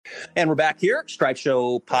And we're back here, Stripe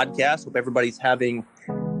Show podcast. Hope everybody's having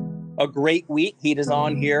a great week. Heat is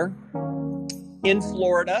on here in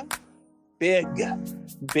Florida.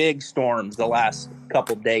 Big storms the last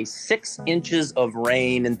couple days. 6 inches of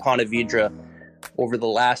rain in Ponte Vedra over the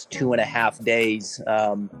last 2.5 days.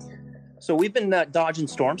 So we've been dodging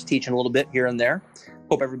storms, teaching a little bit here and there.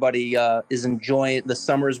 Hope everybody is enjoying the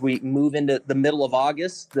summer as we move into the middle of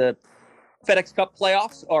August. The FedEx Cup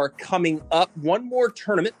playoffs are coming up. One more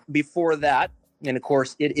tournament before that. And, of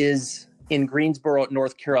course, it is in Greensboro,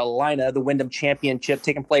 North Carolina, the Wyndham Championship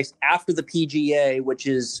taking place after the PGA, which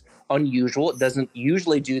is unusual. It doesn't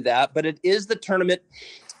usually do that. But it is the tournament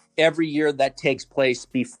every year that takes place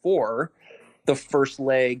before the first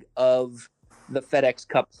leg of the FedEx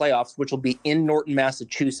Cup playoffs, which will be in Norton,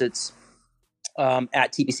 Massachusetts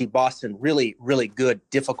at TPC Boston. Really, really good,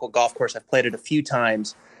 difficult golf course. I've played it a few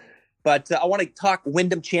times. But I want to talk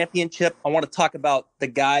Wyndham Championship. I want to talk about the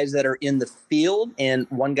guys that are in the field. And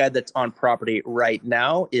one guy that's on property right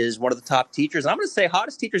now is one of the top teachers. I'm going to say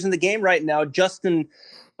hottest teachers in the game right now, Justin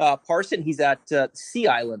Parsons. He's at Sea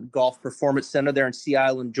Island Golf Performance Center there in Sea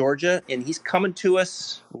Island, Georgia. And he's coming to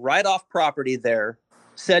us right off property there,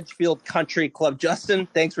 Sedgefield Country Club. Justin,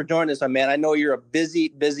 thanks for joining us, my man. I know you're a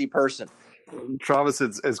busy person. Travis,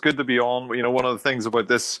 it's good to be on. You know, one of the things about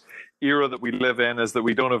this era that we live in is that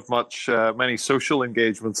we don't have many social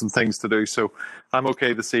engagements and things to do. So I'm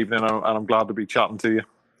okay this evening, and I'm glad to be chatting to you.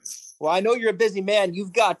 Well, I know you're a busy man.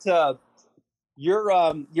 You've got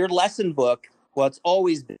your lesson book. Well, it's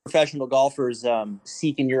always been professional golfers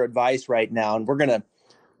seeking your advice right now, and we're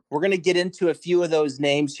gonna get into a few of those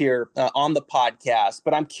names here on the podcast.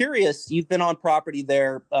 But I'm curious. You've been on property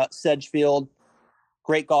there, Sedgefield.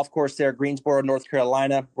 Great golf course there, Greensboro, North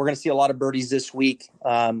Carolina. We're going to see a lot of birdies this week.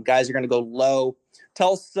 Guys are going to go low.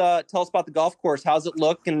 Tell us about the golf course. How's it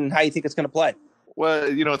look, and how you think it's going to play?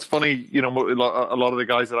 Well, you know, it's funny. You know, a lot of the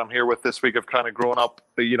guys that I'm here with this week have kind of grown up,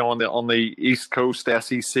 you know, on the East Coast,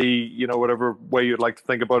 SEC, you know, whatever way you'd like to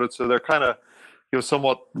think about it. So they're kind of, you know,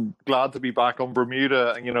 somewhat glad to be back on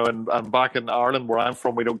Bermuda, you know, and back in Ireland where I'm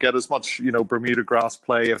from. We don't get as much, you know, Bermuda grass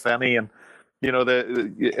play, if any, and you know,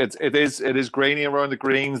 it is grainy around the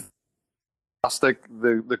greens.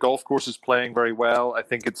 The golf course is playing very well. I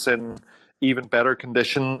think it's in even better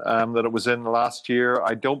condition than it was in last year.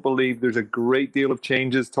 I don't believe there's a great deal of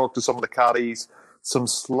changes. Talk to some of the caddies. Some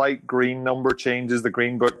slight green number changes. The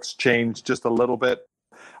green books changed just a little bit.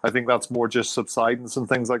 I think that's more just subsidence and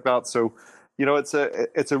things like that. So, you know, it's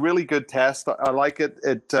a really good test. I like it.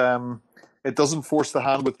 It doesn't force the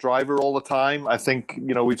hand with driver all the time. I think,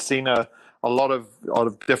 you know, we've seen a lot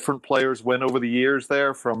of different players win over the years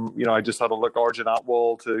there, from, you know, I just had a look, Arjun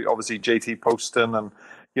Atwal to obviously JT Poston, and,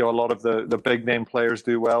 you know, a lot of the big name players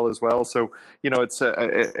do well as well. So, you know,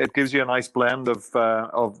 it gives you a nice blend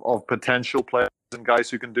of potential players and guys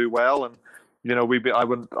who can do well. And, you know, I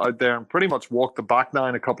went out there and pretty much walked the back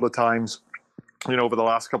nine a couple of times. You know, over the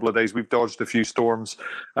last couple of days, we've dodged a few storms,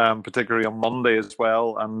 particularly on Monday as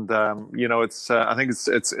well. And you know, I think it's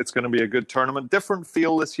going to be a good tournament. Different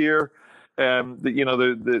feel this year. You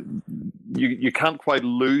know, you can't quite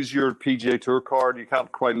lose your PGA Tour card. You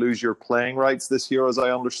can't quite lose your playing rights this year, as I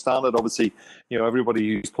understand it. Obviously, you know,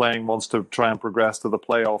 everybody who's playing wants to try and progress to the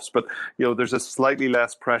playoffs, but, you know, there's a slightly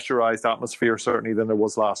less pressurized atmosphere certainly than there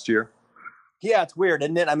was last year. Yeah, it's weird,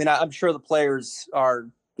 isn't it? I mean, I'm sure the players are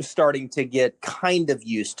starting to get kind of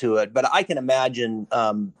used to it, but I can imagine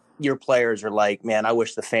your players are like, man, I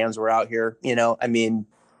wish the fans were out here. You know, I mean,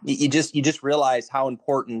 you just realize how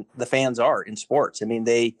important the fans are in sports. I mean,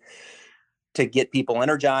 to get people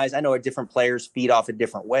energized. I know different players feed off a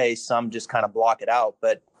different way. Some just kind of block it out,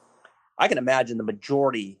 but I can imagine the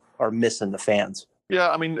majority are missing the fans. Yeah,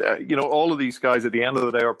 I mean, you know, all of these guys at the end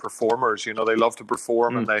of the day are performers. You know, they love to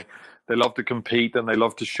perform and they love to compete, and they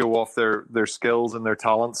love to show off their skills and their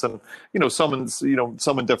talents. And, you know, some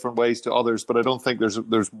in different ways to others. But I don't think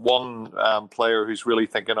there's one player who's really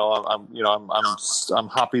thinking, oh, I'm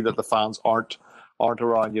happy that the fans aren't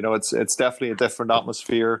around. You know, it's definitely a different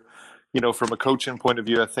atmosphere. You know, from a coaching point of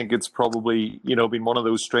view, I think it's probably, you know, been one of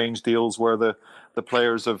those strange deals where the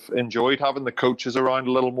players have enjoyed having the coaches around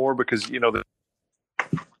a little more, because, you know,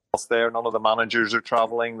 there, none of the managers are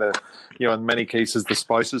traveling. You know, in many cases the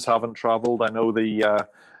spouses haven't traveled. I know the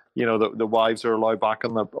the wives are allowed back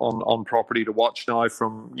on property to watch now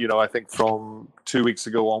from, I think from 2 weeks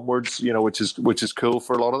ago onwards, which is cool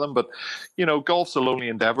for a lot of them. But golf's a lonely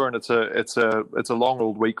endeavor, and it's a long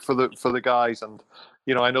old week for the guys. And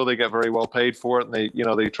I know they get very well paid for it, and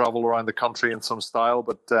they travel around the country in some style.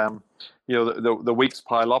 But the weeks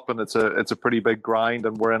pile up, and it's a pretty big grind.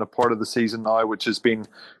 And we're in a part of the season now which has been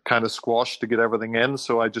kind of squashed to get everything in.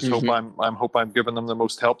 So I just hope I'm giving them the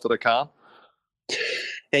most help that I can.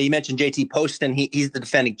 Yeah, you mentioned JT Poston. He's the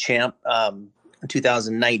defending champ in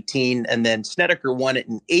 2019, and then Snedeker won it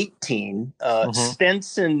in 18.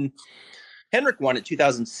 Stenson Henrik won it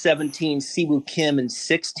 2017. Siwoo Kim in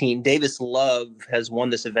 16. Davis Love has won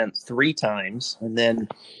this event 3 times, and then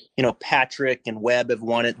Patrick and Webb have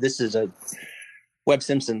won it. Webb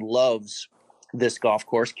Simpson loves this golf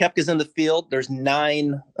course. Koepka's in the field. There's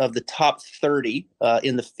 9 of the top 30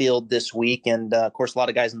 in the field this week, and of course, a lot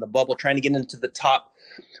of guys in the bubble trying to get into the top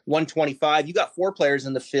 125. You got 4 players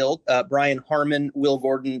in the field: Brian Harman, Will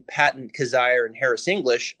Gordon, Patton, Kizzire, and Harris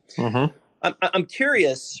English. I'm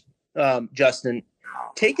curious, Justin.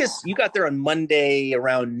 You got there on Monday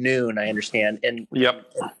around noon, I understand, and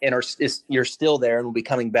you're still there, and will be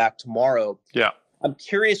coming back tomorrow. Yeah, I'm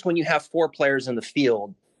curious, when you have 4 players in the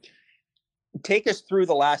field, take us through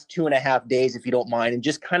the last 2.5 days, if you don't mind, and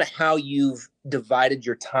just kind of how you've divided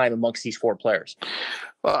your time amongst these 4 players.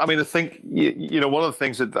 Well, I mean, I think, one of the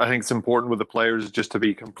things that I think is important with the players is just to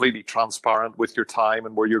be completely transparent with your time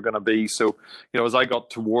and where you're going to be. So, as I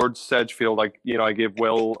got towards Sedgefield, I gave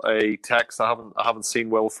Will a text. I haven't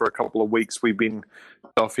seen Will for a couple of weeks.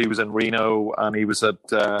 He was in Reno, and he was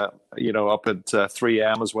at, up at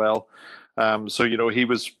 3M as well. So, he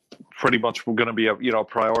was pretty much going to be a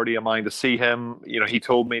priority of mine to see him. He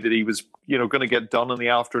told me that he was, going to get done in the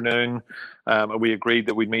afternoon. And we agreed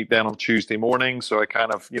that we'd meet then on Tuesday morning. So I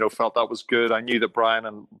kind of, felt that was good. I knew that Brian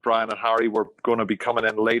and Harry were going to be coming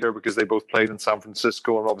in later because they both played in San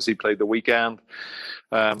Francisco and obviously played the weekend.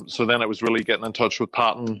 So then it was really getting in touch with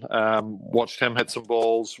Patton, watched him hit some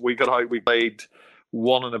balls. We got out, we played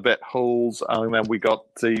 1 and a bit holes, and then we got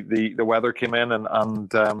the weather came in, and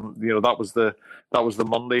that was the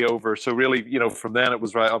Monday over. So really, from then it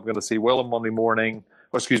was right. I'm going to see Will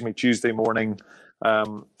on Tuesday morning.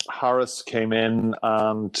 Harris came in,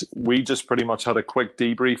 and we just pretty much had a quick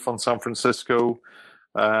debrief on San Francisco.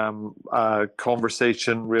 A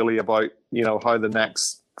conversation really about how the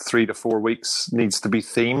next 3 to 4 weeks needs to be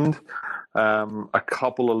themed. A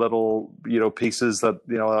couple of little, pieces that,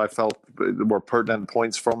 I felt were pertinent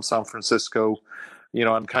points from San Francisco,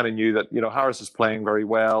 and kind of knew that, Harris is playing very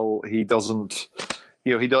well. He doesn't,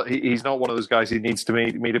 he's not one of those guys who needs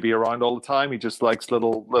me to be around all the time. He just likes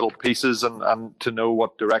little pieces and to know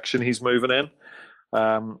what direction he's moving in.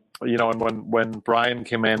 And when Brian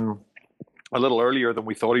came in a little earlier than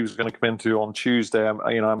we thought he was going to come into on Tuesday,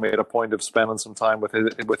 I made a point of spending some time with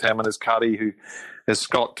him and his caddy, who is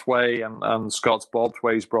Scott Tway, and Scott's Bob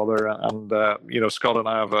Tway's brother. And Scott and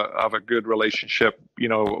I have a good relationship,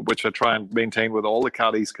 which I try and maintain with all the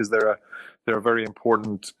caddies, because they're a very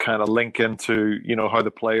important kind of link into how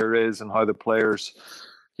the player is and how the player's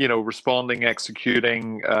responding,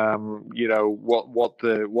 executing, what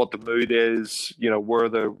the mood is, where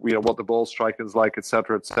what the ball striking is like, et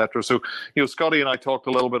cetera, et cetera. So, Scotty and I talked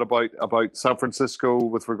a little bit about San Francisco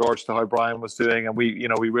with regards to how Brian was doing, and we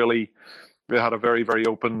had a very, very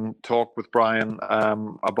open talk with Brian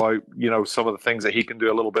about some of the things that he can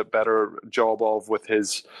do a little bit better job of with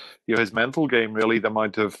his his mental game. Really, the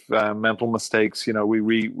amount of mental mistakes.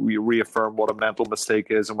 We reaffirmed what a mental mistake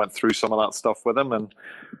is and went through some of that stuff with him. And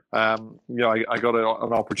I got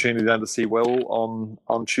an opportunity then to see Will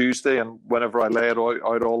on Tuesday, and whenever I lay it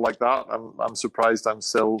out all like that, I'm surprised I'm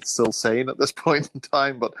still sane at this point in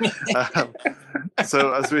time. But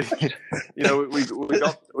so as we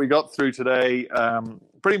we got through today.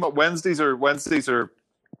 Pretty much Wednesdays are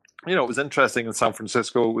it was interesting in San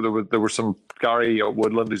Francisco. There were some Gary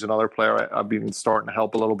Woodland, who's another player I've been starting to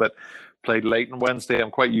help a little bit, played late on Wednesday.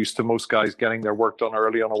 I'm quite used to most guys getting their work done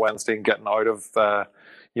early on a Wednesday and getting out of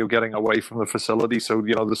getting away from the facility. So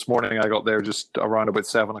this morning I got there just around about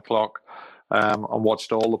 7:00 and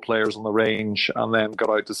watched all the players on the range, and then got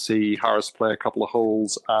out to see Harris play a couple of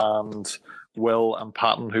holes, and Will and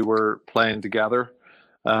Patton, who were playing together,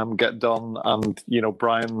 get done. And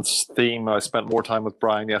Brian's theme, I spent more time with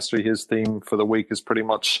Brian yesterday. His theme for the week is pretty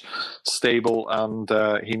much stable, and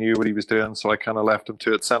he knew what he was doing, so I kind of left him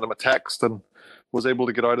to it, sent him a text, and was able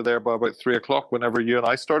to get out of there by about 3:00 whenever you and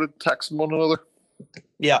I started texting one another.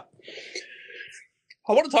 Yeah,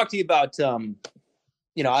 I want to talk to you about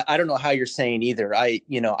I don't know how you're saying either. I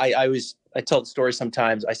tell the story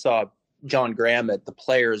sometimes. I saw John Graham at the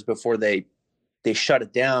Players before they shut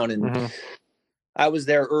it down. And I was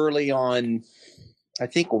there early on, I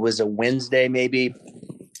think it was a Wednesday maybe.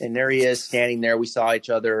 And there he is standing there. We saw each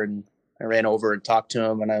other, and I ran over and talked to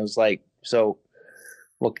him. And I was like, so,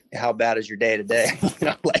 well, how bad is your day today?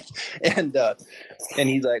 And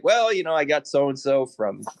he's like, well, I got so-and-so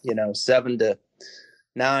from, 7 to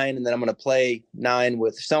 9, and then I'm going to play 9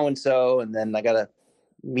 with so-and-so. And then I got to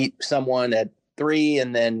meet someone at 3.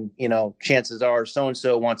 And then, chances are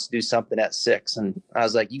so-and-so wants to do something at 6. And I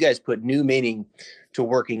was like, you guys put new meaning to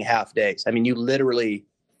working half days. I mean, you literally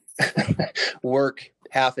work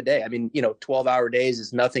half a day. I mean, 12-hour days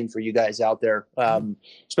is nothing for you guys out there,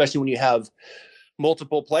 especially when you have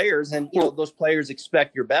multiple players, and those players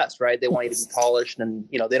expect your best, right? They want you to be polished, and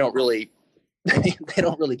they don't really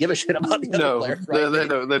give a shit about the other players.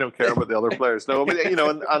 Right? They don't care about the other players. No, but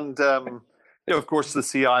of course the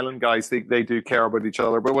Sea Island guys, they do care about each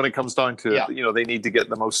other, but when it comes down to it, they need to get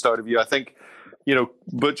the most out of you. I think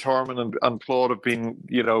Butch, Harman, and Claude have been,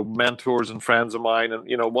 mentors and friends of mine. And,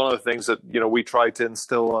 one of the things that, we try to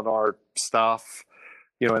instill on our staff,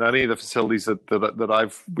 in any of the facilities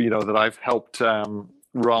that I've helped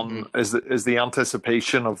run is the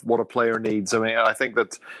anticipation of what a player needs. I mean, I think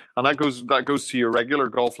that goes to your regular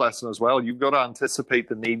golf lesson as well. You've got to anticipate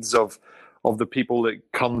the needs of the people that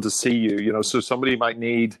come to see you. So somebody might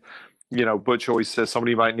need, Butch always says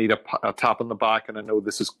somebody might need a tap on the back, and I know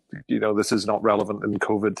this is not relevant in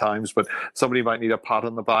COVID times, but somebody might need a pat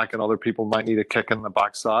on the back, and other people might need a kick in the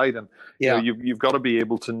backside. And you've got to be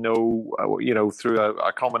able to know, through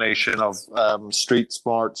a combination of street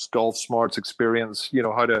smarts, golf smarts, experience,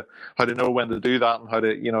 how to know when to do that, and how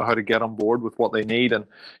to get on board with what they need. And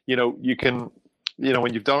you can,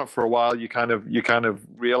 when you've done it for a while, you kind of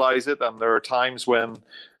realize it, and there are times when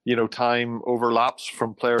time overlaps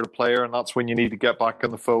from player to player, and that's when you need to get back on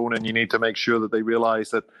the phone, and you need to make sure that they realize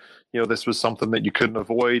that this was something that you couldn't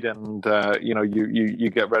avoid, and you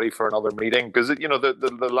get ready for another meeting, because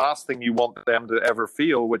the last thing you want them to ever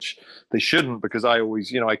feel, which they shouldn't, because I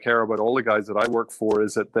always I care about all the guys that I work for,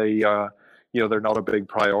 is that they they're not a big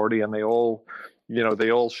priority, and they all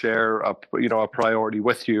share a priority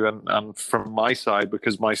with you, and from my side,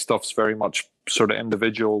 because my stuff's very much sort of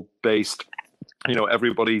individual based.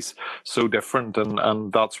 Everybody's so different,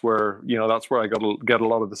 and that's where I get a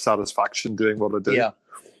lot of the satisfaction doing what I do. Yeah.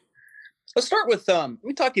 Let's start with let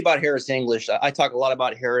me talk to you about Harris English. I talk a lot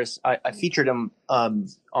about Harris. I featured him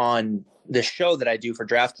on the show that I do for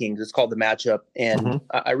DraftKings. It's called The Matchup, and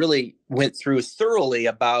I really went through thoroughly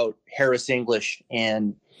about Harris English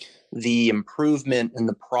and the improvement and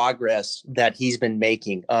the progress that he's been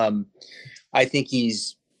making. I think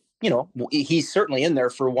he's certainly in there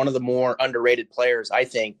for one of the more underrated players, I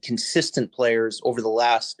think, consistent players over the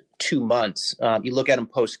last 2 months. You look at him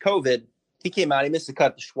post-COVID, he came out, he missed the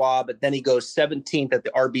cut at the Schwab, but then he goes 17th at the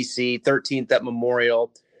RBC, 13th at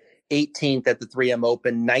Memorial, 18th at the 3M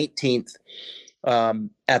Open, 19th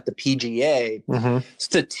at the PGA.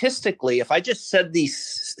 Statistically, if I just said these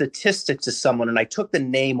statistics to someone and I took the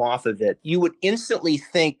name off of it, you would instantly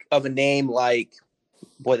think of a name like,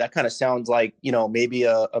 boy, that kind of sounds like, maybe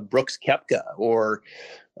a Brooks Koepka or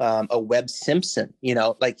a Webb Simpson.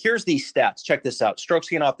 Here's these stats. Check this out. Strokes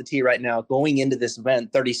gained off the tee right now, going into this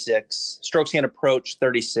event, 36. Strokes gained approach,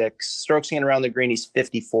 36. Strokes gained around the green, he's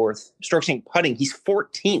 54th. Strokes gained putting, he's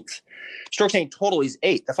 14th. Strokes gained total, he's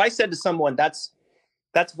 8th. If I said to someone, that's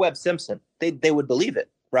Webb Simpson, they would believe it,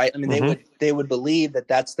 right? I mean, they would believe that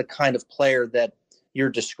that's the kind of player that you're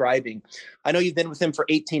describing. I know you've been with him for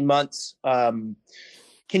 18 months.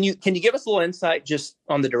 Can you give us a little insight just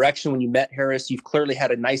on the direction when you met Harris? You've clearly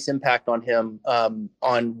had a nice impact on him,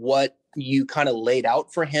 on what you kind of laid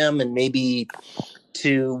out for him, and maybe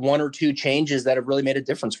to 1 or 2 changes that have really made a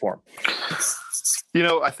difference for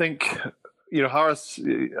him. I think, Harris,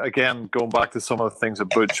 again, going back to some of the things that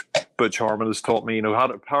Butch Harman has taught me,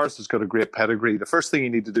 Harris has got a great pedigree. The first thing you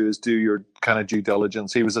need to do is do your kind of due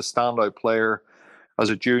diligence. He was a standout player as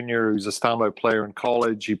a junior. He was a standout player in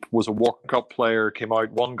college. He was a Walker Cup player, came out,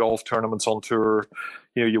 won golf tournaments on tour.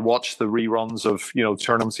 You watch the reruns of,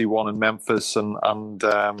 tournaments he won in Memphis and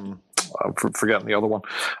I'm forgetting the other one,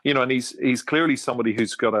 and he's clearly somebody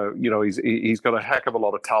who's got he's got a heck of a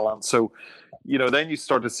lot of talent. So, then you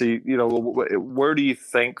start to see, where do you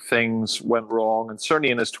think things went wrong? And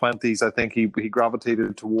certainly in his 20s, I think he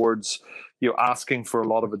gravitated towards, asking for a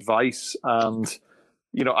lot of advice. And,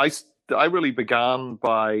 I really began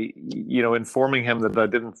by, informing him that I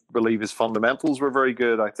didn't believe his fundamentals were very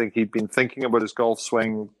good. I think he'd been thinking about his golf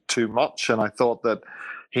swing too much, and I thought that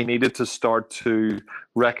he needed to start to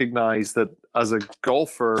recognize that as a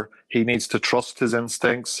golfer, he needs to trust his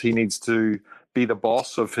instincts. He needs to be the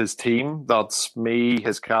boss of his team. That's me,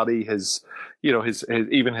 his caddy, his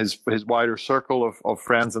even his wider circle of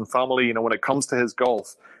friends and family. You know, when it comes to his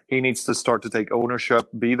golf, he needs to start to take ownership,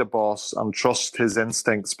 be the boss, and trust his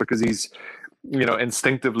instincts, because he's, you know,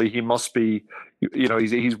 instinctively he must be, you know,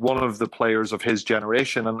 he's one of the players of his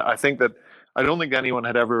generation. And I think that I don't think anyone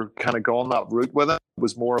had ever kind of gone that route with him. It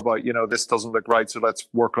was more about, you know, this doesn't look right, so let's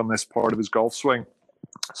work on this part of his golf swing.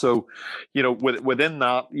 So, you know, within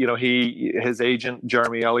that, you know, his agent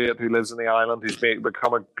Jeremy Elliott, who lives in the island, who's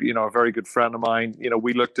become a very good friend of mine. You know,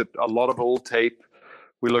 we looked at a lot of old tape.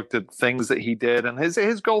 We looked at things that he did, and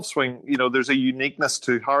his golf swing. You know, there's a uniqueness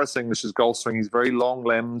to Harris English's golf swing. He's very long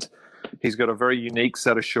limbed. He's got a very unique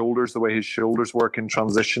set of shoulders. The way his shoulders work in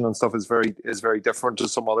transition and stuff is very different to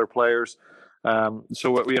some other players.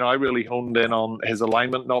 So, you know, I really honed in on his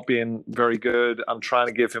alignment not being very good and trying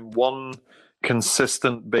to give him one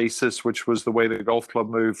consistent basis, which was the way the golf club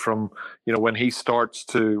moved from, you know, when he starts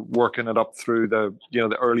to working it up through the, you know,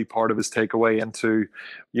 the early part of his takeaway into,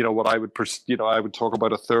 you know, what I would talk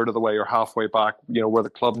about a third of the way or halfway back, you know, where the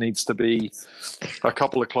club needs to be a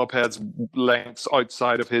couple of club heads lengths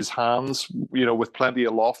outside of his hands, you know, with plenty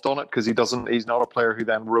of loft on it, because he's not a player who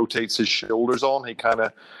then rotates his shoulders on.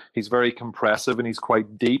 He's very compressive and he's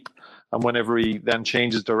quite deep. And whenever he then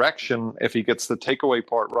changes direction, if he gets the takeaway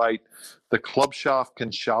part right, the club shaft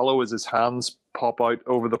can shallow as his hands pop out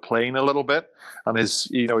over the plane a little bit. And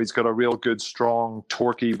he's got a real good, strong,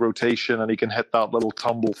 torquey rotation, and he can hit that little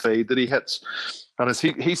tumble fade that he hits. And as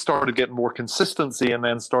he started getting more consistency and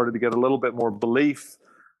then started to get a little bit more belief,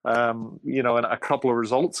 you know, and a couple of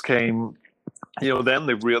results came, you know, then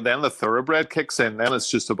the thoroughbred kicks in. Then it's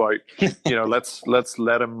just about, you know, let's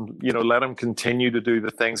let him continue to do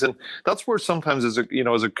the things. And that's where sometimes as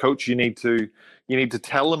a coach, you need to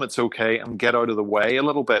tell them it's okay and get out of the way a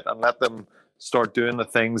little bit and let them start doing the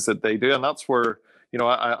things that they do. And that's where, you know,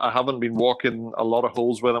 I haven't been walking a lot of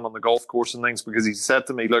holes with him on the golf course and things, because he said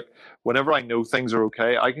to me, look, whenever I know things are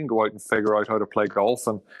okay, I can go out and figure out how to play golf.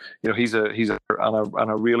 And, you know, he's a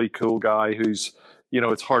really cool guy who's, you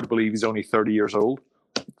know, it's hard to believe he's only 31 years old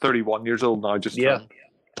now.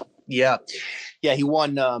 Yeah. He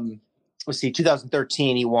won,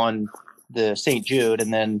 2013, he won the St. Jude,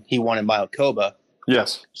 and then he won in Mayakoba.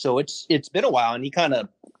 Yes. So it's been a while, and he kind of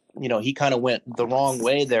went the wrong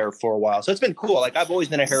way there for a while. So it's been cool. Like, I've always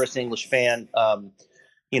been a Harris English fan.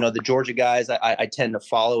 You know, the Georgia guys I tend to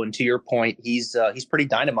follow. And to your point, he's pretty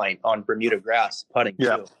dynamite on Bermuda grass putting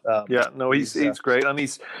too. He's great. And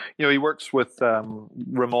he's, you know, he works with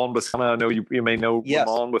Ramon Basana. I know you may know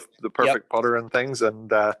Ramon with the perfect putter and things. And,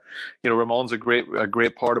 you know, Ramon's a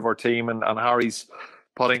great part of our team, and Harry's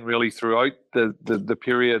putting really throughout the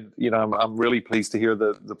period. You know, I'm really pleased to hear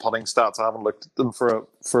the putting stats. I haven't looked at them for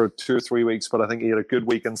 2 or 3 weeks, but I think he had a good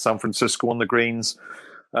week in San Francisco on the greens.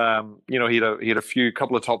 You know, he had a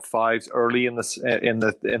couple of top fives early in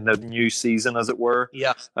the new season, as it were.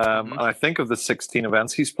 Yeah. And I think of the 16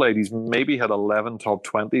 events he's played, he's maybe had 11 top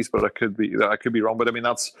 20s, but I could be wrong. But I mean,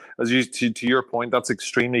 that's, to your point, that's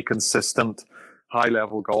extremely consistent, high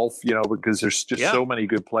level golf. You know, because there's just so many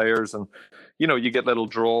good players, and you know, you get little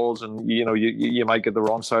draws, and you know, you might get the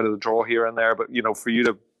wrong side of the draw here and there, but you know, for you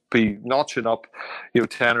to be notching up, you know,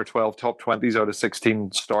 10 or 12 top 20s out of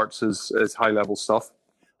 16 starts is high level stuff.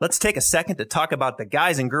 Let's take a second to talk about the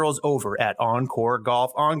guys and girls over at Encore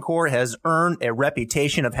Golf. Encore has earned a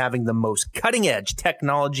reputation of having the most cutting-edge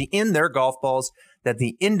technology in their golf balls that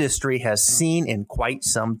the industry has seen in quite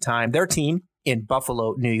some time. Their team in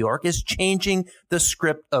Buffalo, New York, is changing the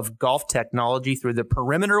script of golf technology through the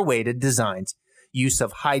perimeter-weighted designs, use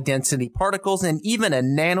of high-density particles, and even a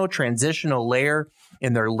nano-transitional layer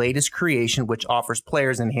in their latest creation, which offers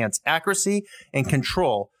players enhanced accuracy and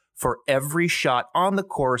control for every shot on the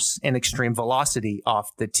course and extreme velocity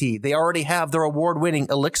off the tee. They already have their award-winning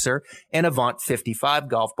Elixir and Avant 55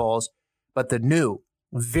 golf balls, but the new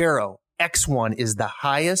Vero X1 is the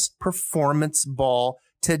highest performance ball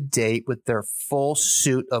to date. With their full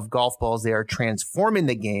suit of golf balls, they are transforming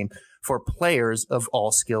the game for players of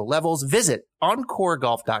all skill levels. Visit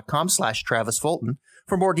encoregolf.com/Travis Fulton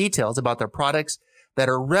for more details about their products that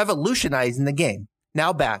are revolutionizing the game.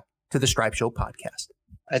 Now back to the Stripe Show podcast.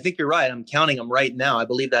 I think you're right. I'm counting them right now. I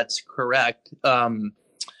believe that's correct.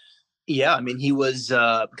 Yeah, I mean, he was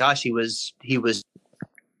at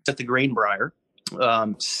the Greenbrier,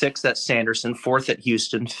 6th at Sanderson, 4th at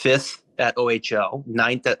Houston, 5th at OHL,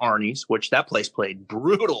 9th at Arnie's, which that place played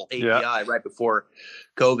brutal API right before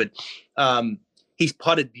COVID. He's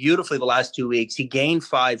putted beautifully the last 2 weeks. He gained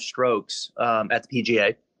 5 strokes at the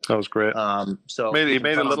PGA. That was great. So he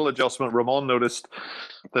made a little adjustment. Ramon noticed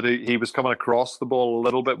that he was coming across the ball a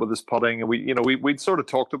little bit with his putting, and we'd sort of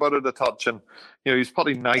talked about it a touch, and he's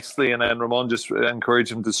putting nicely, and then Ramon just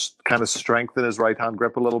encouraged him to kind of strengthen his right hand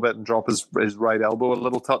grip a little bit and drop his right elbow a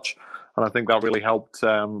little touch, and I think that really helped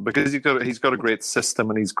because he's got a great system,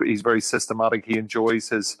 and he's very systematic. He enjoys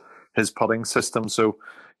his putting system, so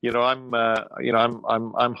I'm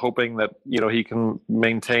hoping that he can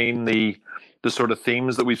maintain the sort of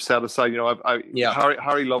themes that we've set aside.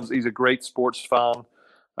 Harry loves. He's a great sports fan.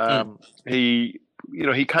 He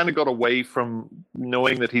kind of got away from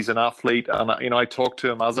knowing that he's an athlete, and I talked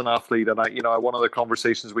to him as an athlete, and one of the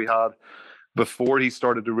conversations we had before he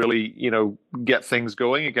started to really get things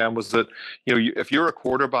going again was that if you're a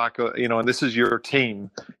quarterback, and this is your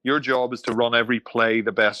team, your job is to run every play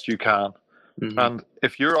the best you can. Mm-hmm. And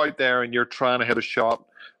if you're out there and you're trying to hit a shot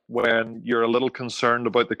when you're a little concerned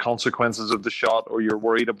about the consequences of the shot, or you're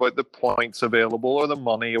worried about the points available or the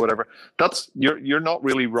money or whatever, that's you're not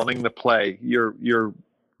really running the play. You're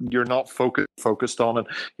not focused on it.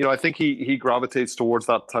 I think he gravitates towards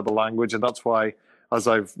that type of language, and that's why, as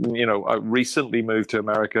I recently moved to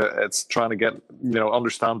America, it's trying to get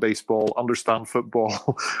understand baseball, understand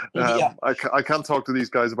football. I can't talk to these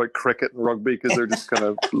guys about cricket and rugby because they're just going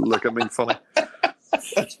to look at me funny.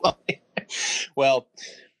 That's funny. Well,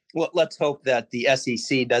 let's hope that the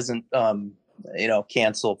SEC doesn't,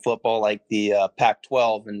 cancel football like the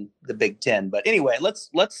Pac-12 and the Big Ten. But anyway, let's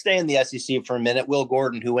stay in the SEC for a minute. Will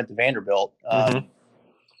Gordon, who went to Vanderbilt, I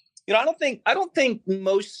don't think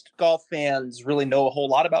most golf fans really know a whole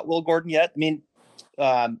lot about Will Gordon yet. I mean,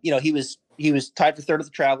 he was tied for third at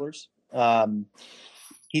the Travelers.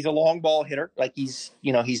 He's a long ball hitter. Like he's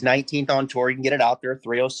 19th on tour. You can get it out there,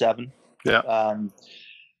 307. Yeah.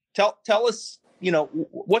 Tell us,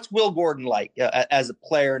 what's Will Gordon like as a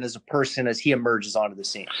player and as a person as he emerges onto the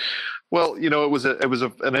scene? Well, it was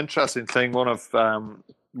an interesting thing. One of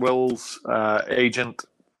Will's agent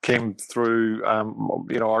came through,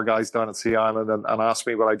 our guys down at Sea Island and asked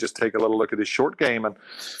me would I just take a little look at his short game, and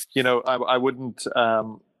I wouldn't.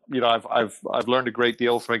 I've learned a great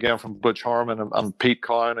deal from Butch Harman and Pete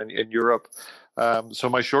Cowan in Europe. So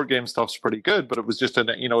my short game stuff's pretty good, but it was just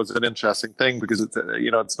it's an interesting thing because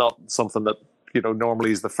it's not something that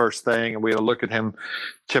normally is the first thing. And we had a look at him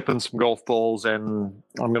chipping some golf balls in,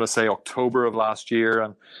 I'm going to say October of last year,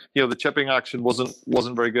 and the chipping action wasn't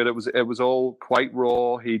very good. It was all quite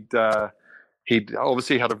raw. He'd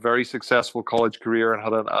obviously had a very successful college career and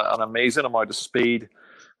had an amazing amount of speed.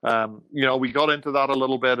 We got into that a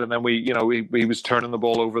little bit, and then he was turning the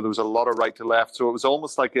ball over. There was a lot of right to left, so it was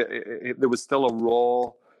almost like there was still a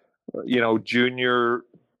raw, junior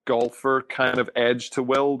golfer kind of edge to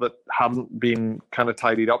Will that hadn't been kind of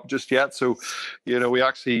tidied up just yet. So, we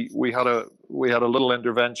had a little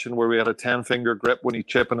intervention where we had a 10-finger grip when he's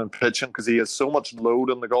chipping and pitching because he has so much load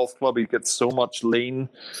on the golf club. He gets so much lean,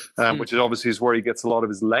 which is obviously where he gets a lot of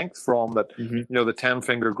his length from. That the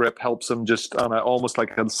 10-finger grip helps him just on almost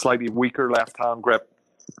like a slightly weaker left-hand grip.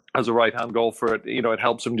 As a right-hand golfer, it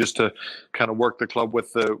helps him just to kind of work the club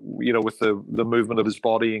with the movement of his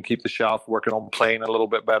body and keep the shaft working on plane a little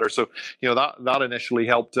bit better. So that initially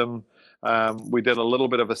helped him. We did a little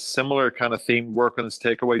bit of a similar kind of theme work on his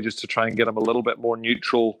takeaway just to try and get him a little bit more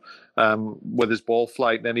neutral with his ball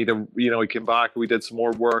flight. And then he came back. We did some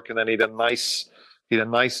more work, and then he had a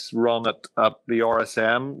nice run at the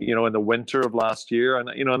RSM, in the winter of last year,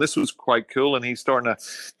 and this was quite cool. And he's starting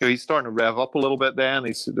to rev up a little bit. Then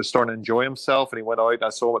he's starting to enjoy himself. And he went out. I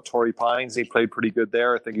saw him at Torrey Pines. He played pretty good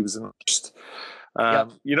there. I think he was in the first.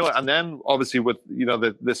 And then obviously with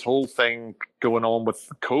this whole thing going on with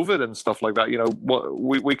COVID and stuff like that,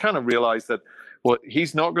 we kind of realized that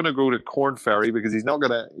he's not going to go to Corn Ferry because he's not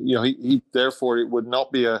going to, he therefore it would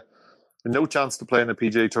not be no chance to play in the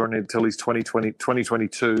PGA Tour until he's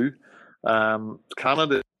 2022.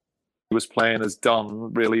 Canada was playing is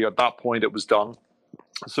done, really. At that point, it was done.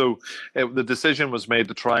 So the decision was made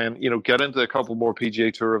to try and, get into a couple more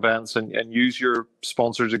PGA Tour events and use your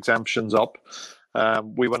sponsors exemptions up.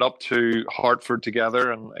 We went up to Hartford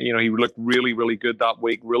together, and, he looked really, really good that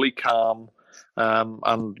week, really calm.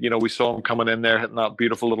 And, we saw him coming in there, hitting that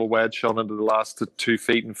beautiful little wedge shot into the last 2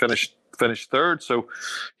 feet and finished third. So,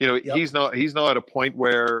 he's now at a point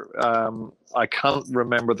where I can't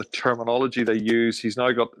remember the terminology they use. He's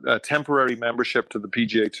now got a temporary membership to the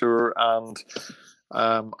PGA Tour, and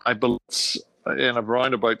I believe in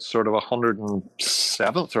around about sort of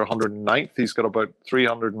 107th or 109th. He's got about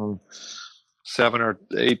 300 and 7 or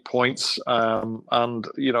 8 points. And,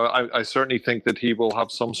 you know, I certainly think that he will have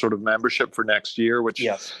some sort of membership for next year, which,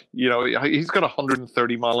 Yes. you know, he's got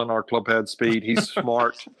 130 mile an hour club head speed. He's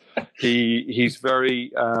smart. He's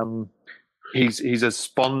very, he's a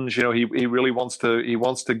sponge. You know, he really wants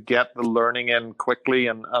to get the learning in quickly.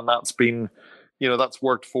 And that's been, you know, that's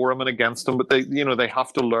worked for him and against him, but they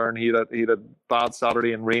have to learn. He had a bad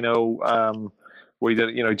Saturday in Reno, where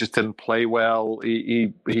he just didn't play well.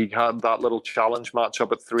 He had that little challenge match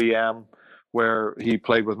up at 3M where he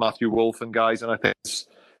played with Matthew Wolf and guys, and I think it's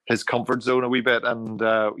his comfort zone a wee bit. And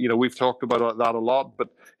we've talked about that a lot, but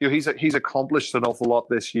you know, he's accomplished an awful lot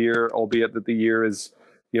this year, albeit that the year is,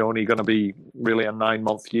 you know, only going to be really a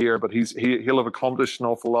 9-month year, but he'll have accomplished an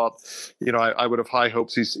awful lot. You know, I would have high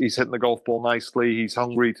hopes. He's hitting the golf ball nicely. He's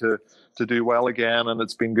hungry to do well again, and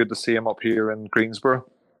it's been good to see him up here in Greensboro.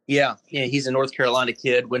 Yeah, he's a North Carolina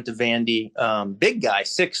kid, went to Vandy, big guy,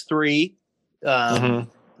 6'3", and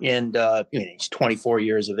he's 24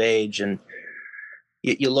 years of age. And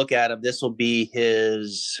you look at him, this will be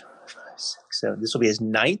his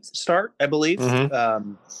 9th start, I believe.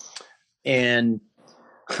 And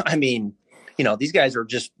I mean, you know, these guys are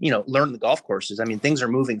just, you know, learning the golf courses. I mean, things are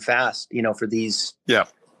moving fast, you know, for these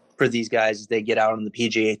guys as they get out on the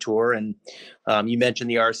PGA Tour. And you mentioned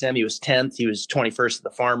the RSM. He was 10th. He was 21st at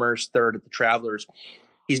the Farmers, 3rd at the Travelers.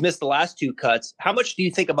 He's missed the last 2 cuts. How much do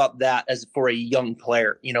you think about that as for a young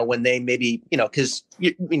player? You know, when they maybe, you know, because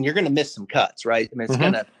you're going to miss some cuts, right? I mean,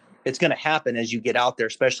 it's gonna happen as you get out there,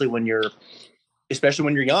 especially when you're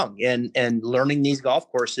young and learning these golf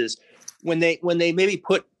courses. When they maybe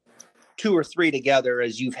put 2 or 3 together,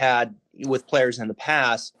 as you've had with players in the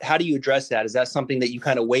past, how do you address that? Is that something that you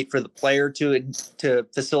kind of wait for the player to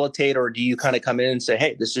facilitate, or do you kind of come in and say,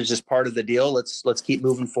 hey, this is just part of the deal, let's keep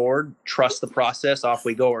moving forward, trust the process, off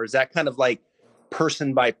we go? Or is that kind of like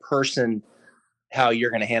person by person how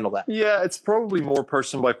you're going to handle that? Yeah, it's probably more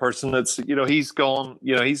person by person. It's, you know, he's gone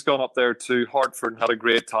up there to Hartford and had a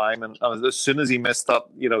great time, and as soon as he missed that,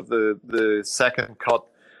 you know, the second cut,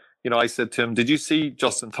 you know, I said to him, did you see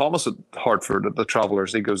Justin Thomas at Hartford at the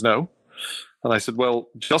Travelers? He goes, no. And I said, well,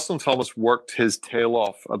 Justin Thomas worked his tail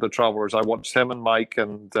off at the Travelers. I watched him and Mike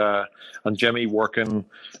and Jimmy working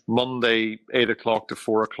Monday, 8 o'clock to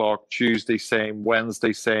 4 o'clock, Tuesday same,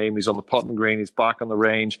 Wednesday same. He's on the putting green. He's back on the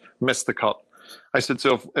range, missed the cut. I said,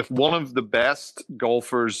 so if one of the best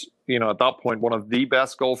golfers, you know, at that point, one of the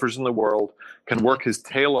best golfers in the world can work his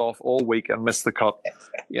tail off all week and miss the cut,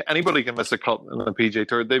 yeah, anybody can miss a cut in the PGA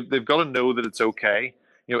Tour. They've got to know that it's okay.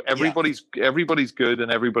 You know, everybody's good and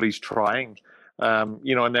everybody's trying.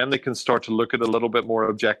 You know, and then they can start to look at it a little bit more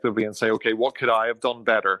objectively and say, okay, what could I have done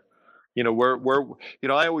better? You know, you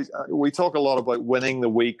know, we talk a lot about winning the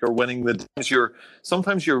week or winning the days.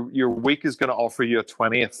 Sometimes your week is going to offer you a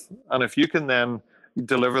 20th. And if you can then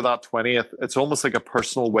deliver that 20th, it's almost like a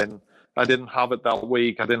personal win. I didn't have it that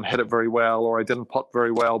week. I didn't hit it very well, or I didn't putt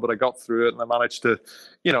very well, but I got through it and I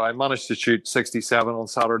managed to shoot 67 on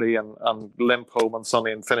Saturday and limp home on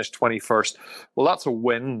Sunday and finish 21st. Well, that's a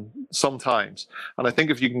win sometimes. And I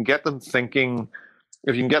think if you can get them thinking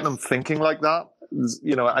like that,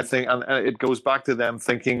 you know, I think, and it goes back to them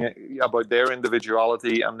thinking about their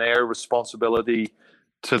individuality and their responsibility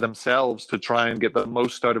to themselves to try and get the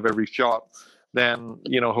most out of every shot, then,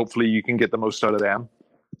 you know, hopefully you can get the most out of them.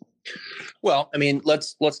 Well, I mean,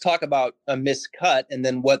 let's talk about a missed cut and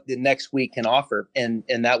then what the next week can offer. And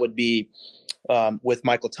that would be with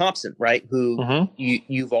Michael Thompson, right? Who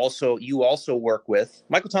you also work with.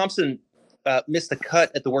 Michael Thompson missed the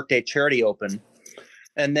cut at the Workday Charity Open.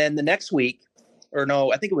 And then the next week, or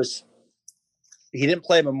no, I think it was, he didn't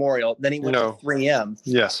play Memorial. Then he went to 3M.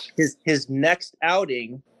 Yes. His next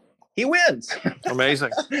outing, he wins.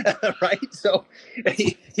 Amazing. Right? So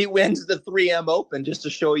he wins the 3M Open, just to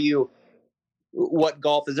show you what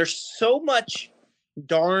golf is. There's so much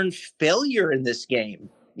darn failure in this game,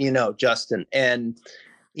 you know, Justin. And,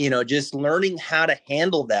 you know, just learning how to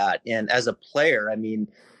handle that. And as a player, I mean,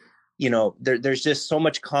 you know, there's just so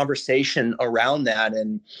much conversation around that.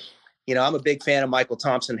 And, you know, I'm a big fan of Michael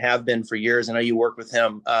Thompson, have been for years. I know you work with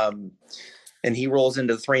him. And he rolls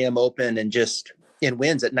into the 3M Open and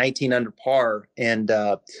wins at 19 under par. And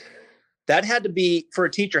that had to be, for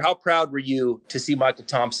a teacher, how proud were you to see Michael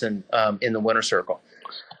Thompson in the winner's circle?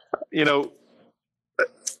 You know,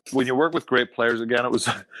 when you work with great players, again, it was,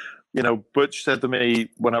 you know, Butch said to me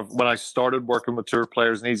when I started working with tour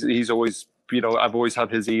players, and he's always, you know, I've always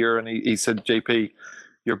had his ear, and he said, JP,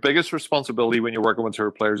 your biggest responsibility when you're working with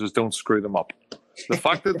tour players is don't screw them up. The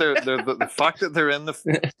fact that they're in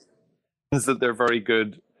the is that they're very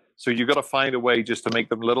good. So you got to find a way just to make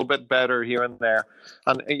them a little bit better here and there.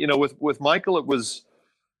 And with Michael, it was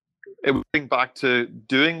getting back to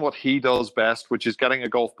doing what he does best, which is getting a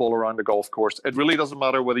golf ball around the golf course. It really doesn't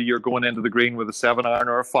matter whether you're going into the green with a 7-iron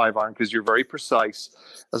or a 5-iron, because you're very precise.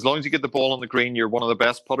 As long as you get the ball on the green, you're one of the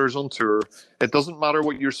best putters on tour. It doesn't matter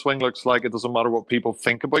what your swing looks like. It doesn't matter what people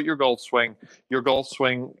think about your golf swing. Your golf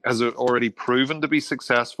swing has already proven to be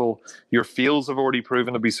successful. Your fields have already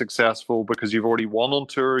proven to be successful because you've already won on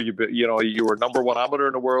tour. You were number 1 amateur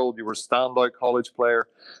in the world. You were a standout college player.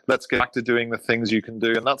 Let's get back to doing the things you can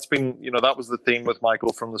do. And that's been, that was the theme with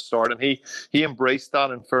Michael from the start. And he embraced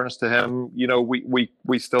that. In fairness to him,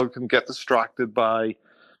 we still can get distracted by,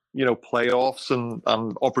 playoffs and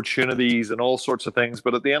opportunities and all sorts of things.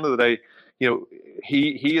 But at the end of the day,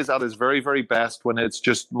 he is at his very, very best when it's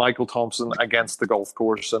just Michael Thompson against the golf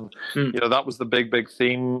course. And, that was the big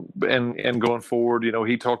theme in going forward.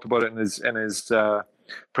 He talked about it in his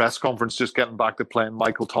press conference, just getting back to playing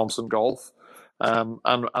Michael Thompson golf. And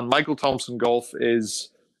Michael Thompson golf is,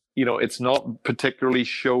 it's not particularly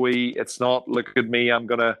showy. It's not, look at me, I'm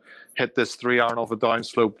going to hit this 3-iron off a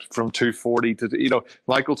downslope from 240 to,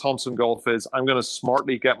 Michael Thompson golf is, I'm going to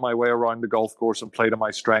smartly get my way around the golf course and play to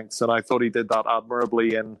my strengths. And I thought he did that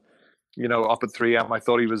admirably up at 3M. I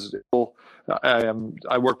thought he was,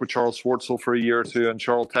 I worked with Charles Schwartzel for a year or two, and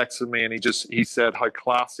Charles texted me and he said how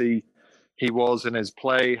classy he was in his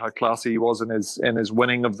play, how classy he was in his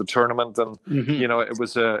winning of the tournament, and it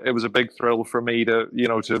was a big thrill for me to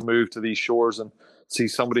move to these shores and see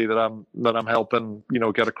somebody that I'm helping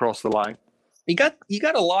get across the line. You got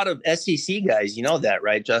a lot of SEC guys, you know that,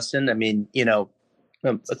 right, Justin? I mean,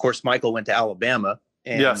 of course, Michael went to Alabama,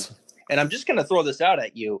 and yes. And I'm just going to throw this out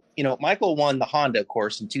at you. Michael won the Honda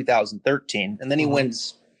course in 2013, and then he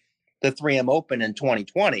wins the 3M Open in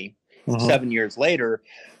 2020. 7 years later.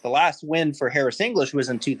 The last win for Harris English was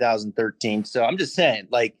in 2013. So I'm just saying,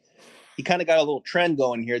 he kind of got a little trend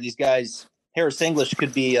going here. These guys, Harris English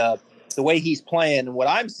could be the way he's playing, and what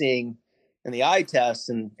I'm seeing in the eye test,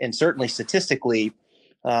 and certainly statistically,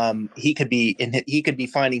 he could be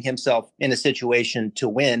finding himself in a situation to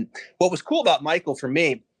win. What was cool about Michael for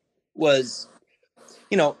me was,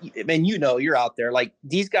 you're out there,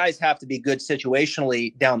 these guys have to be good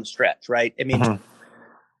situationally down the stretch, right? I mean,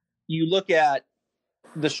 you look at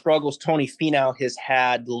the struggles Tony Finau has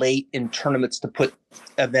had late in tournaments to put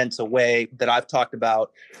events away that I've talked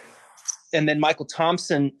about. And then Michael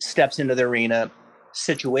Thompson steps into the arena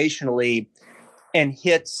situationally and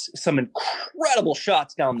hits some incredible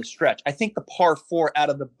shots down the stretch. I think the par 4 out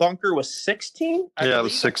of the bunker was 16. Yeah, it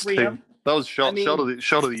was 16. That was shot of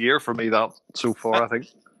the year for me that so far, I think.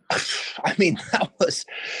 I mean,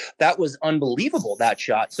 that was unbelievable, that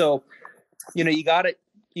shot. So,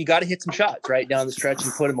 you got to hit some shots right down the stretch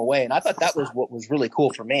and put them away. And I thought that was what was really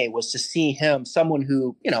cool for me, was to see him, someone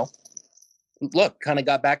who, kind of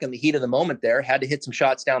got back in the heat of the moment there, had to hit some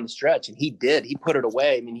shots down the stretch. And he did. He put it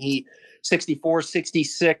away. I mean, he 64,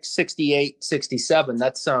 66, 68, 67.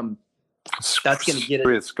 That's going to get it.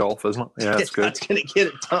 It's golf, isn't it? Yeah, it's good. That's going to get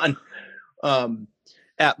it done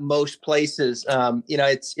at most places.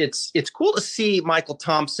 It's cool to see Michael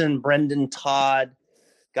Thompson, Brendan Todd,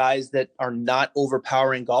 guys that are not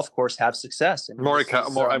overpowering golf course have success. And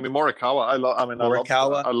Morikawa.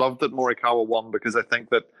 I love that Morikawa won, because I think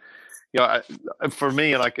that, for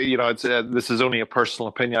me, and this is only a personal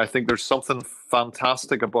opinion, I think there's something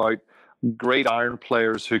fantastic about great iron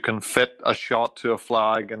players who can fit a shot to a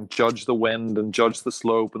flag and judge the wind and judge the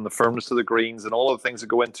slope and the firmness of the greens and all of the things that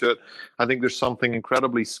go into it. I think there's something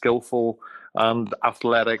incredibly skillful and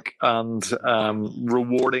athletic and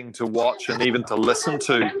rewarding to watch and even to listen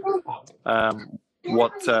to.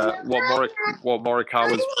 What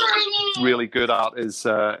Morikawa is really good at is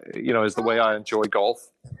the way I enjoy golf.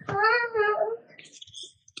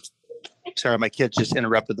 Sorry, my kid just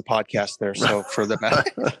interrupted the podcast there. So for the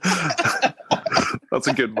that's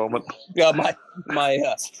a good moment. Yeah,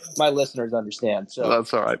 my listeners understand. So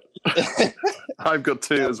that's all right. I've got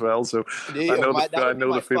 2 as well, so I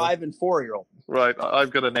know the feeling. 5 and 4-year-old. Right,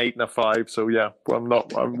 I've got an 8 and a 5. So yeah, I'm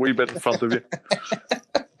a wee bit in front of you.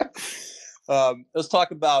 Let's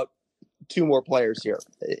talk about 2 more players here.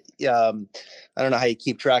 I don't know how you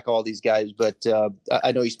keep track of all these guys, but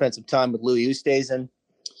I know you spent some time with Louis Oosthuizen,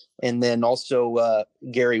 and then also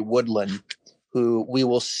Gary Woodland, who we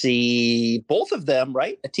will see both of them,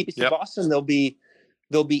 right? At TPC Boston, they'll be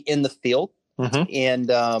in the field. And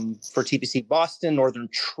for TPC Boston, Northern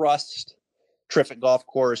Trust, terrific golf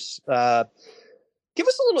course. Give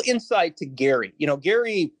us a little insight to Gary.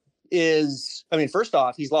 Gary is, first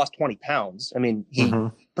off, he's lost 20 pounds. He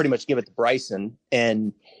pretty much gave it to Bryson,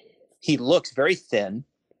 and he looks very thin.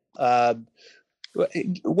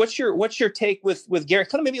 What's your take with Gary?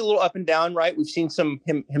 Kind of maybe a little up and down, right? We've seen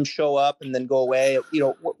him show up and then go away.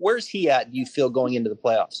 Where's he at? Do you feel going into the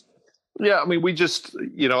playoffs? Yeah, I mean, we just,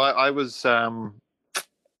 I was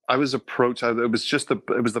approached. It was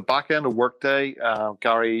the back end of workday.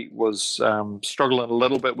 Gary was struggling a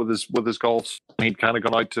little bit with his golf. He'd kind of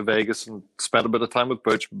gone out to Vegas and spent a bit of time with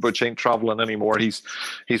Butch. Butch ain't traveling anymore. He's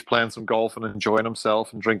playing some golf and enjoying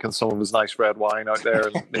himself and drinking some of his nice red wine out there,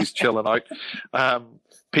 and he's chilling out.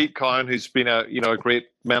 Pete Cowan, who's been a great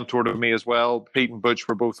mentor to me as well. Pete and Butch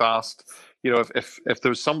were both asked, if there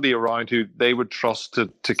was somebody around who they would trust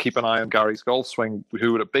to keep an eye on Gary's golf swing,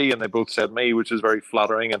 who would it be? And they both said me, which is very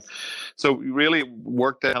flattering. And so we really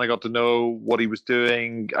worked it, and I got to know what he was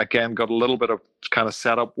doing. Again, got a little bit of kind of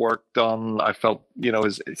setup work done. I felt,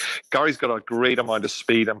 Gary's got a great amount of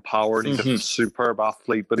speed and power, and he's a superb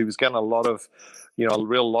athlete, but he was getting a lot of a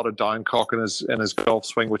lot of downcock in his golf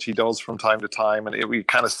swing, which he does from time to time, and we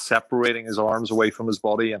kind of separating his arms away from his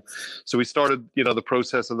body. And so we started, the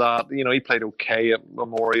process of that. He played okay at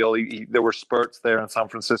Memorial. There were spurts there in San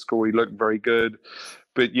Francisco. He looked very good.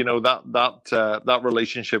 But that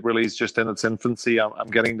relationship really is just in its infancy.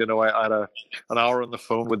 I'm getting to know. I had an hour on the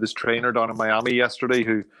phone with his trainer down in Miami yesterday,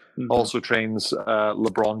 who also trains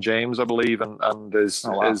LeBron James, I believe, and is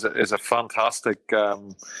a fantastic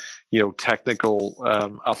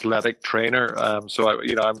technical athletic trainer. So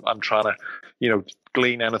I'm trying to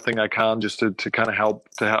glean anything I can just to kind of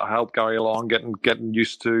help Gary along, getting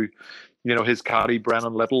used to his caddy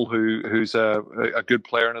Brennan Little, who's a good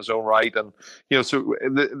player in his own right. And so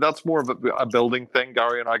that's more of a building thing.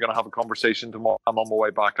 Gary and I are going to have a conversation tomorrow. I'm on my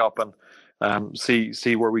way back up and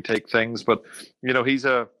see where we take things. But he's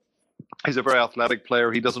a very athletic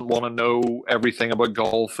player. He doesn't want to know everything about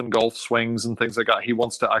golf and golf swings and things like that. He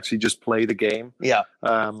wants to actually just play the game. Yeah.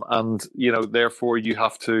 And therefore you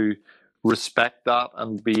have to respect that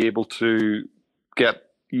and be able to get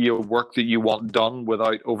work that you want done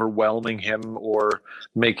without overwhelming him or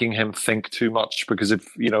making him think too much. Because if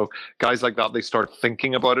guys like that, they start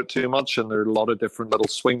thinking about it too much, and there are a lot of different little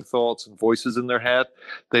swing thoughts and voices in their head,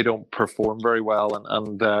 they don't perform very well.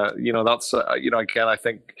 And that's again, I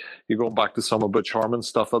think you're going back to some of Butch Harman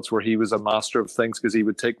stuff. That's where he was a master of things, because he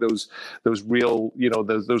would take those real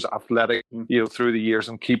those athletic through the years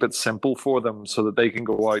and keep it simple for them so that they can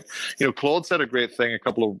go out. Claude said a great thing a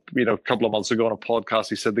couple of months ago on a podcast.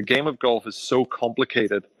 He said the game of golf is so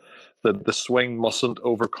complicated that the swing mustn't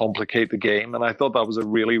overcomplicate the game. And I thought that was a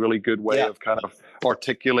really, really good way of kind of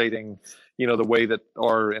articulating, the way that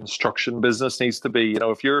our instruction business needs to be.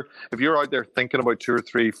 If you're out there thinking about 2 or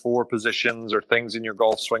 3, 4 positions or things in your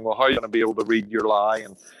golf swing, well, how are you going to be able to read your lie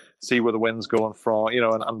and see where the wind's going from,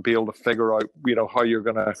 and be able to figure out, how you're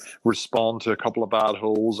going to respond to a couple of bad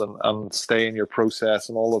holes and stay in your process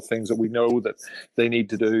and all the things that we know that they need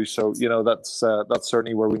to do. So, that's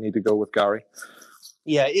certainly where we need to go with Gary.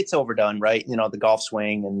 Yeah, it's overdone, right? The golf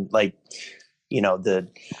swing and the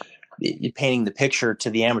painting the picture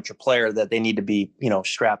to the amateur player that they need to be,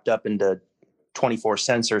 strapped up into 24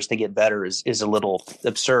 sensors to get better is a little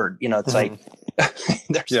absurd. It's like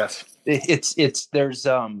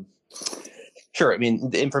sure. I mean,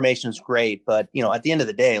 the information is great, but at the end of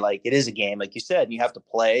the day, like, it is a game, like you said, and you have to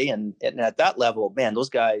play. And at that level, man, those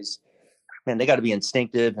guys, they got to be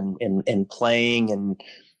instinctive and playing, and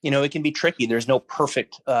it can be tricky. There's no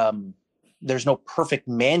perfect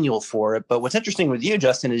manual for it. But what's interesting with you,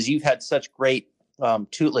 Justin, is you've had such great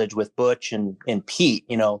tutelage with Butch and Pete.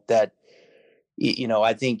 That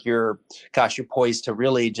I think you're poised to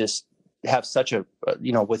really just have such a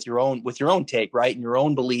with your own take, right, and your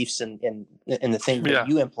own beliefs and the things that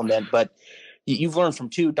you implement. But you've learned from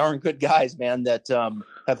 2 darn good guys, man, that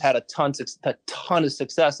have had a ton of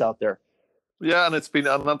success out there. Yeah, and that's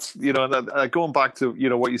going back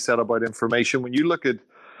to what you said about information. When you look at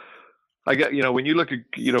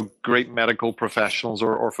great medical professionals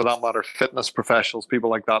or for that matter fitness professionals,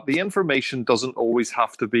 people like that, the information doesn't always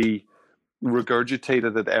have to be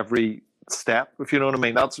regurgitated at every step, if you know what I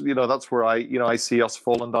mean. That's where I see us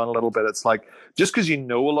falling down a little bit. It's like, just because a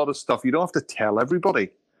lot of stuff, you don't have to tell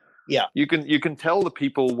everybody. Yeah, you can tell the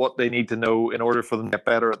people what they need to know in order for them to get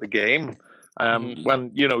better at the game.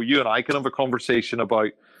 When you and I can have a conversation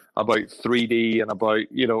about 3D and about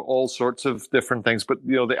all sorts of different things, but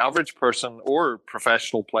the average person or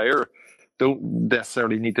professional player don't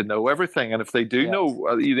necessarily need to know everything. And if they do know,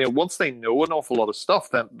 once they know an awful lot of stuff,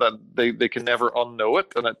 then they can never unknow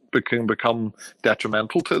it, and it can become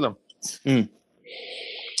detrimental to them.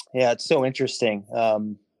 Yeah, it's so interesting.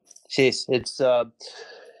 It's going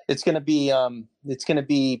to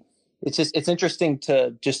be it's interesting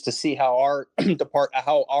to see how our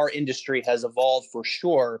how our industry has evolved for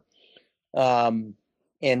sure.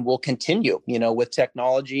 And will continue, with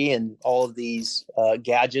technology and all of these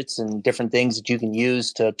gadgets and different things that you can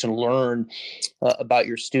use to learn about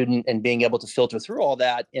your student, and being able to filter through all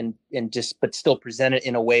that but still present it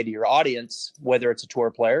in a way to your audience, whether it's a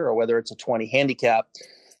tour player or whether it's a 20 handicap,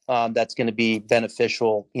 that's going to be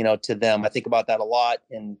beneficial, to them. I think about that a lot,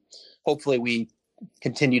 and hopefully we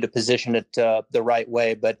continue to position it the right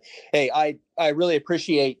way. But hey, I really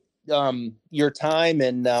appreciate your time,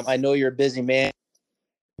 and I know you're a busy man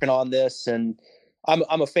on this, and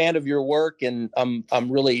I'm a fan of your work, and I'm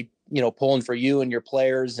really pulling for you and your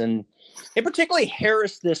players, and particularly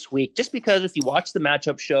Harris this week, just because if you watch the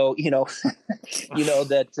matchup show,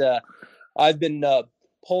 that I've been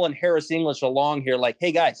pulling Harris English along here, like,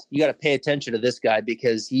 hey guys, you got to pay attention to this guy,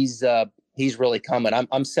 because he's really coming.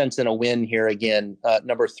 I'm sensing a win here again,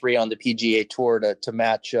 number 3 on the PGA Tour to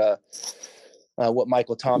match what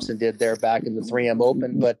Michael Thompson did there back in the 3M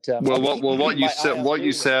Open. But what you said about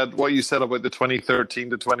the 2013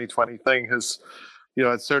 to 2020 thing has,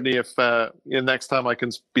 it's certainly, if next time I can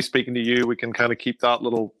be speaking to you, we can kind of keep that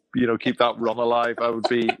run alive.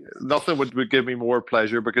 Nothing would give me more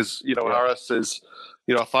pleasure, because Harris is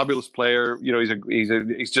a fabulous player.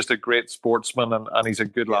 He's just a great sportsman, and he's a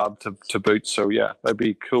good lad to boot. So yeah, it'd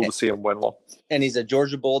be cool to see him win one. And he's a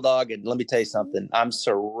Georgia Bulldog, and let me tell you something, I'm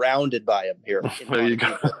surrounded by him here. There you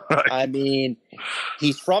go. Right. I mean,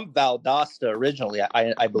 he's from Valdosta originally,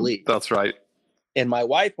 I believe. That's right. And my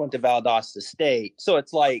wife went to Valdosta State, so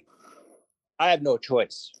it's like I have no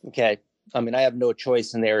choice. Okay, I mean, I have no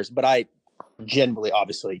choice in theirs, but I genuinely,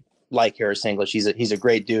 obviously, like Harris English. He's a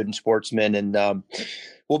great dude and sportsman, and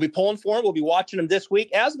we'll be pulling for him. We'll be watching him this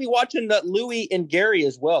week, as we'll be watching Louis and Gary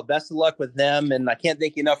as well. Best of luck with them, and I can't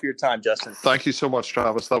thank you enough for your time, Justin. Thank you so much,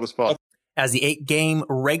 Travis. That was fun. As the 8-game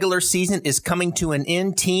regular season is coming to an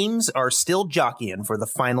end, teams are still jockeying for the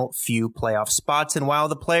final few playoff spots, and while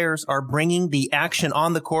the players are bringing the action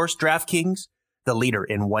on the course, DraftKings, the leader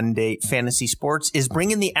in one-day fantasy sports, is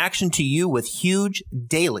bringing the action to you with huge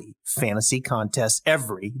daily fantasy contests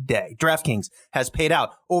every day. DraftKings has paid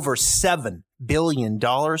out over $7 billion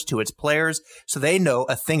to its players, so they know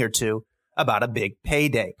a thing or two about a big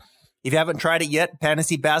payday. If you haven't tried it yet,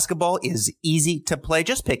 fantasy basketball is easy to play.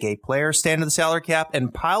 Just pick a player, stand to the salary cap,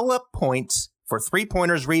 and pile up points for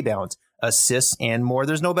three-pointers, rebounds, assists, and more.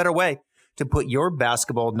 There's no better way to put your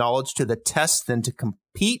basketball knowledge to the test than to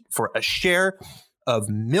compete for a share of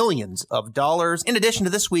millions of dollars. In addition to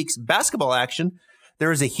this week's basketball action,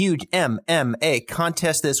 there is a huge MMA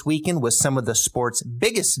contest this weekend with some of the sport's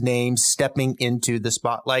biggest names stepping into the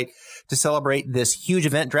spotlight. To celebrate this huge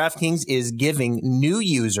event, DraftKings is giving new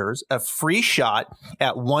users a free shot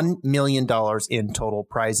at $1 million in total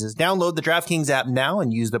prizes. Download the DraftKings app now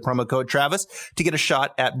and use the promo code Travis to get a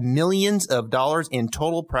shot at millions of dollars in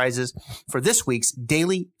total prizes for this week's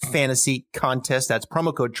daily fantasy contest. That's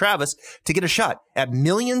promo code Travis to get a shot at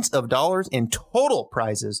millions of dollars in total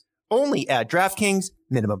prizes. Only at DraftKings.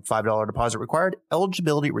 Minimum $5 deposit required.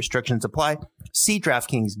 Eligibility restrictions apply. See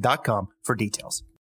DraftKings.com for details.